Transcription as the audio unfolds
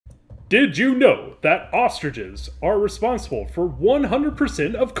Did you know that ostriches are responsible for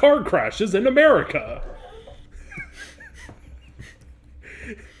 100% of car crashes in America?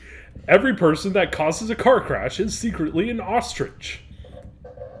 Every person that causes a car crash is secretly an ostrich.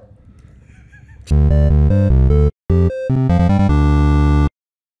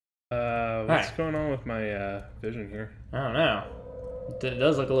 What's going on with my vision here? I don't know. It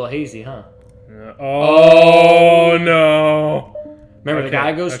does look a little hazy, huh? Oh no! Remember, the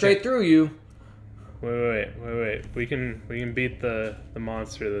guy goes straight through you. Wait. We can beat the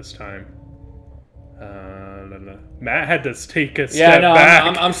monster this time. Matt had to take a step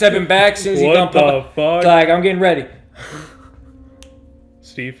back. I'm stepping back as soon as you dump up. What the fuck? Like, I'm getting ready.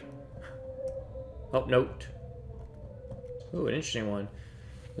 Steve? Oh, note. Ooh, an interesting one.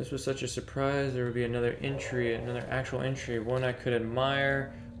 This was such a surprise. There would be another entry, another actual entry, one I could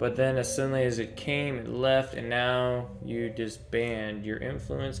admire. But then as suddenly as it came, it left, and now you disband. Your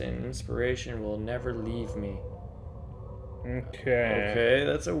influence and inspiration will never leave me. Okay. Okay,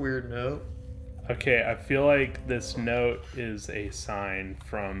 that's a weird note. Okay, I feel like this note is a sign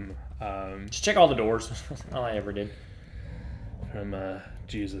from... Just check all the doors. All I ever did. From,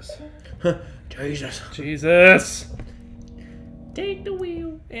 Jesus. Jesus! Take the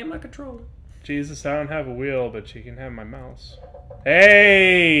wheel and my controller. Jesus, I don't have a wheel, but you can have my mouse.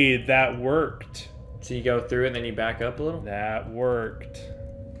 Hey! That worked. So you go through it and then you back up a little? That worked.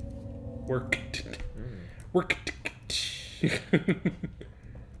 Worked.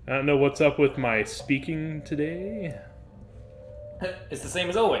 I don't know what's up with my speaking today. It's the same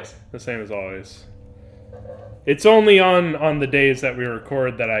as always. The same as always. It's only on the days that we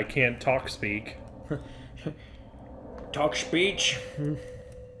record that I can't speak. Talk speech?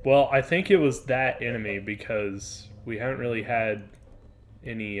 Well, I think it was that enemy because we haven't really had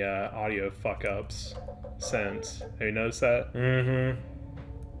any audio fuck-ups since. Have you noticed that? Mm-hmm.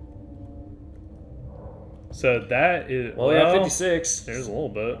 So that is... Well, yeah, 56. There's a little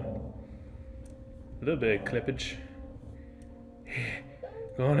bit. A little bit of clippage.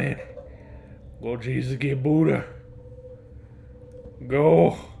 Go on in. Go, Jesus, get Buddha.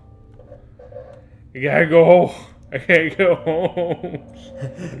 Go. You gotta go. I can't go home.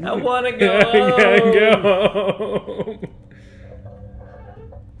 I wanna go I can't go home.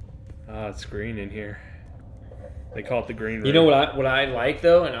 It's green in here. They call it the green room. You know what I like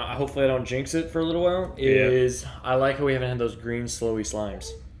though, and hopefully I don't jinx it for a little while, is I like how we haven't had those green slowy slimes.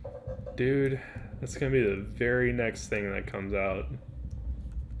 Dude, that's gonna be the very next thing that comes out.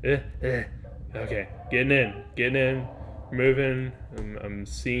 Okay, getting in, moving. I'm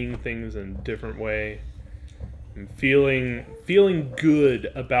seeing things in a different way. I'm feeling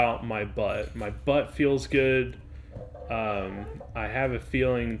good about my butt. My butt feels good. I have a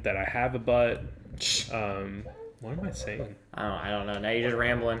feeling that I have a butt. What am I saying? I don't know. Now you're just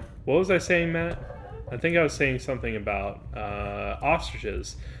rambling. What was I saying, Matt? I think I was saying something about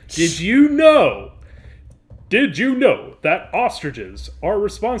ostriches. Did you know that ostriches are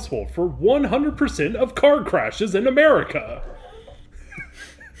responsible for 100% of car crashes in America?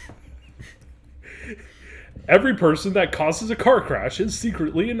 Every person that causes a car crash is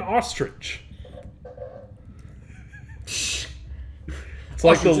secretly an ostrich. It's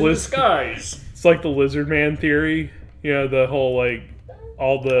like the disguise. It's like the lizard man theory. You know, the whole, like,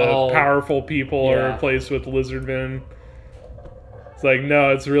 all the powerful people are replaced with lizard men. It's like,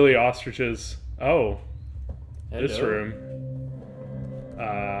 no, it's really ostriches. Oh. Hello. This room.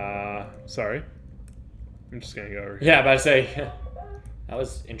 Sorry. I'm just gonna go over here. Yeah, about to say, that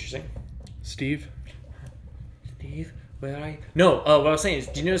was interesting. Steve, where are you? No, what I was saying is,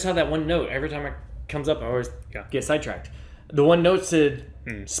 do you notice how that one note, every time it comes up, I always get sidetracked. The one note said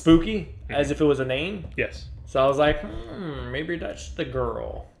spooky, as if it was a name. Yes. So I was like, maybe that's the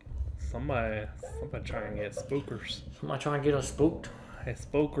girl. Somebody trying to get spookers. Somebody trying to get us spooked. Hey,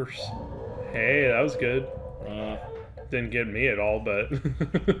 spookers. Hey, that was good. Nah. Didn't get me at all, but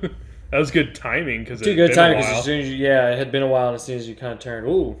that was good timing because too good timing because as soon as it had been a while, and as soon as you kind of turned,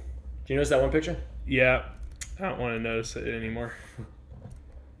 ooh. Do you notice that one picture? Yeah, I don't want to notice it anymore.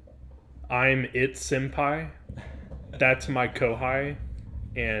 I'm it senpai. That's my kohai,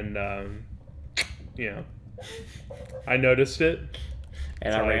 and I noticed it,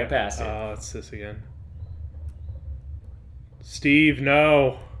 and I ran past it. Oh, it's this again. Steve,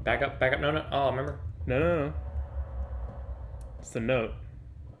 no. Back up, no. Oh, remember? No. It's the note.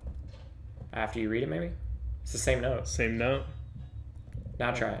 After you read it, maybe? It's the same note. Same note?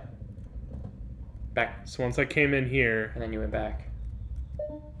 Now try it. Back. So once I came in here... And then you went back.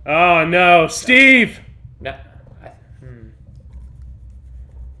 Oh, no. Steve! No.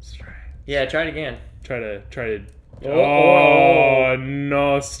 Let's try. Yeah, try it again. Try to... Oh,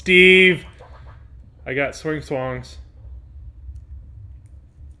 no, Steve. I got swing swongs.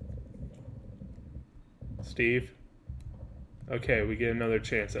 Steve. Okay, we get another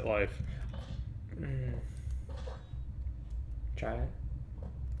chance at life. Try it.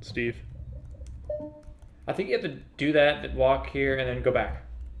 Steve. I think you have to do that, walk here, and then go back.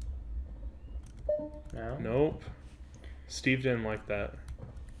 No? Nope. Steve didn't like that.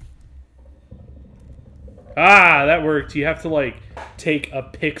 Ah, that worked. You have to, like, take a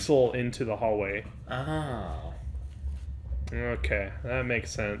pixel into the hallway. Oh. Okay, that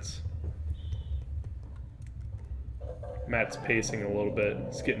makes sense. Matt's pacing a little bit.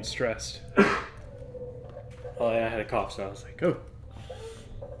 He's getting stressed. Oh, yeah, I had a cough, so I was like, oh.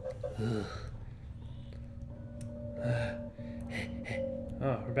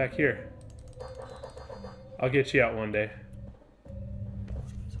 Oh, we're back here. I'll get you out one day.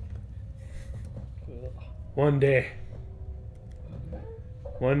 One day.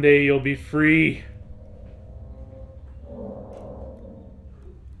 One day you'll be free.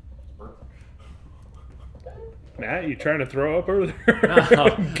 Matt, you trying to throw up over there? No,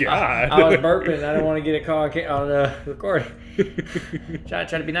 God. I was burping. I don't want to get it caught on recording. Try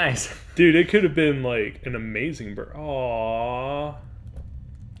to be nice. Dude, it could have been like an amazing burp. Aww.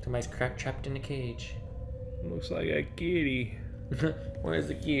 Somebody's trapped in a cage. Looks like a kitty. Where's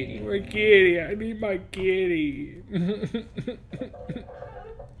the kitty? My kitty. I need my kitty.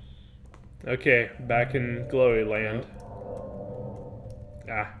 Okay, back in glowy land.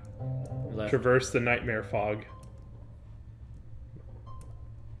 Ah. Left. Traverse the nightmare fog.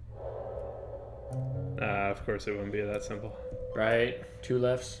 Of course it wouldn't be that simple. Right. 2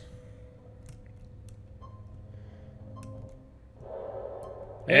 lefts.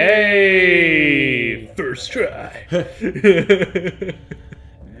 Hey! First try.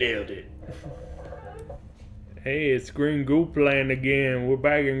 Nailed it. Hey, it's Green Goop land again. We're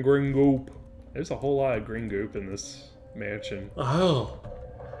back in Green Goop. There's a whole lot of Green Goop in this mansion. Oh.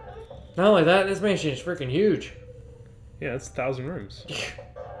 Not only that, this mansion is freaking huge. Yeah, it's 1,000 rooms.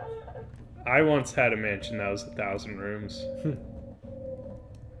 I once had a mansion that was 1,000 rooms.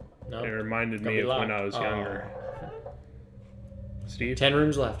 No. It reminded me of when I was younger. Steve? 10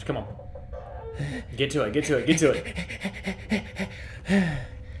 rooms left. Come on. Get to it. Get to it. Get to it.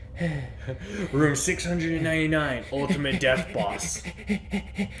 Room 699. Ultimate Death Boss.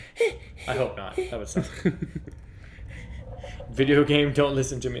 I hope not. That would suck. Video game, don't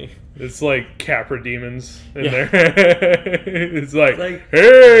listen to me. It's like Capra demons in Yeah. there. It's like,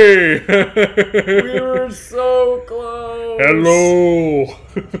 hey! We were so close! Hello!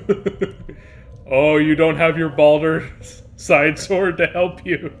 Oh, you don't have your Baldur side sword to help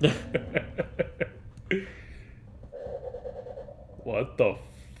you. What the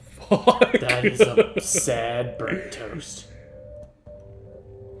fuck? That is a sad burnt toast.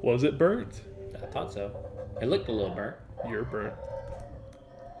 Was it burnt? I thought so. It looked a little burnt. You're burnt.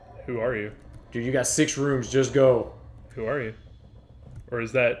 Who are you? Dude, you got 6 rooms. Just go. Who are you? Or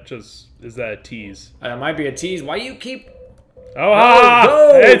is that a tease? That might be a tease. Why you keep... Oh,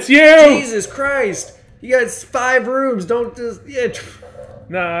 go! It's you! Jesus Christ! You got 5 rooms. Don't just... Yeah.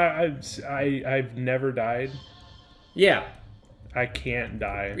 No, I've never died. Yeah. I can't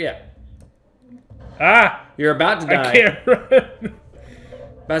die. Yeah. Ah! You're about to die. I can't run.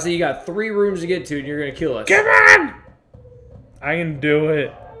 But I say you got 3 rooms to get to, and you're gonna kill us. Come on! I can do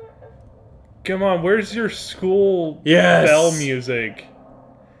it. Come on, where's your school bell music?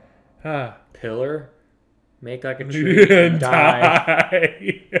 Ah. Pillar. Make like a tree and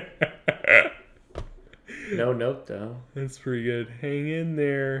die. No note though. That's pretty good. Hang in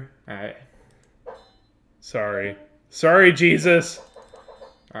there. Alright. Sorry. Sorry, Jesus.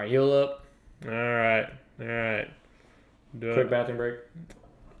 Alright, heal up. Alright. Alright. Quick bathroom break.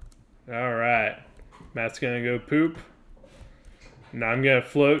 Alright. Matt's gonna go poop. Now I'm gonna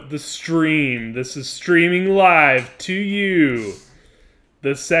float the stream. This is streaming live to you.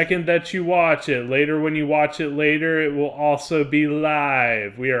 The second that you watch it, later when you watch it later, it will also be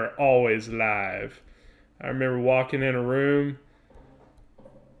live. We are always live. I remember walking in a room.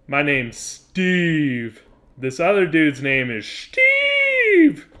 My name's Steve. This other dude's name is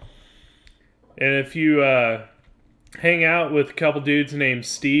Steve. And if you hang out with a couple dudes named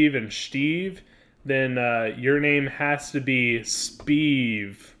Steve and Steve, then your name has to be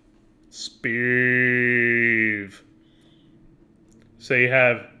Speeve. Speeve. So you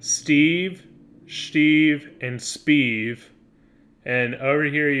have Steve, Steve, and Speeve. And over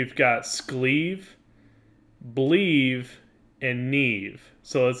here you've got Skleeve, Bleeve, and Neve.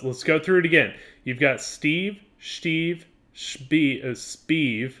 So let's go through it again. You've got Steve, Steve, Speeve,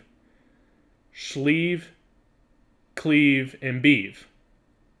 Schleeve, cleave, and beef.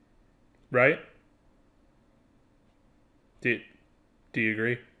 Right? Do you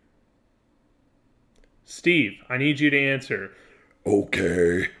agree? Steve, I need you to answer.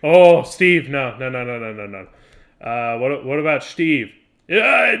 Okay. Oh, Steve, no. What about Steve? Yeah,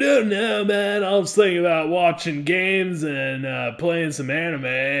 I don't know, man. I was thinking about watching games and playing some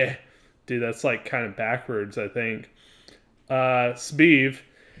anime. Dude, that's like kind of backwards, I think. Steve.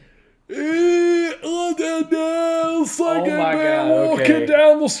 Oh my God, walking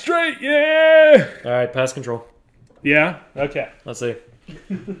down the street, yeah. All right, pass control. Yeah. Okay. Let's see.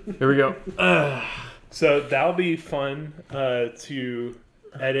 Here we go. So that'll be fun to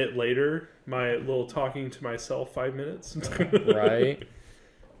edit later. My little talking to myself 5 minutes. Right.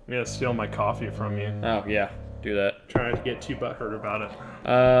 I'm gonna steal my coffee from you. Oh yeah, do that. Trying to get too butthurt about it.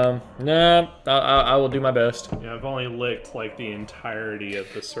 No, I will do my best. Yeah, I've only licked like the entirety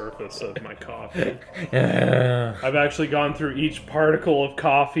of the surface of my coffee. I've actually gone through each particle of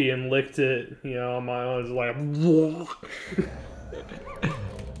coffee and licked it. You know, on my own. It's like.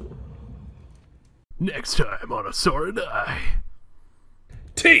 Next time on A Sword Eye.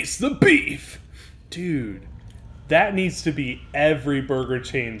 Taste the beef! Dude, that needs to be every burger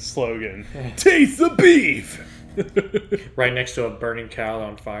chain slogan. Taste the beef! Right next to a burning cow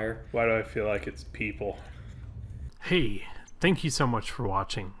on fire. Why do I feel like it's people? Hey, thank you so much for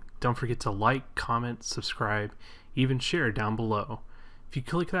watching. Don't forget to like, comment, subscribe, even share down below. If you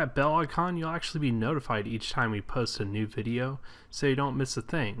click that bell icon, you'll actually be notified each time we post a new video, so you don't miss a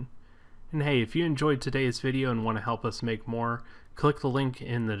thing. And hey, if you enjoyed today's video and want to help us make more, click the link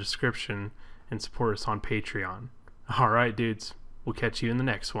in the description and support us on Patreon. Alright dudes, we'll catch you in the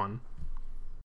next one.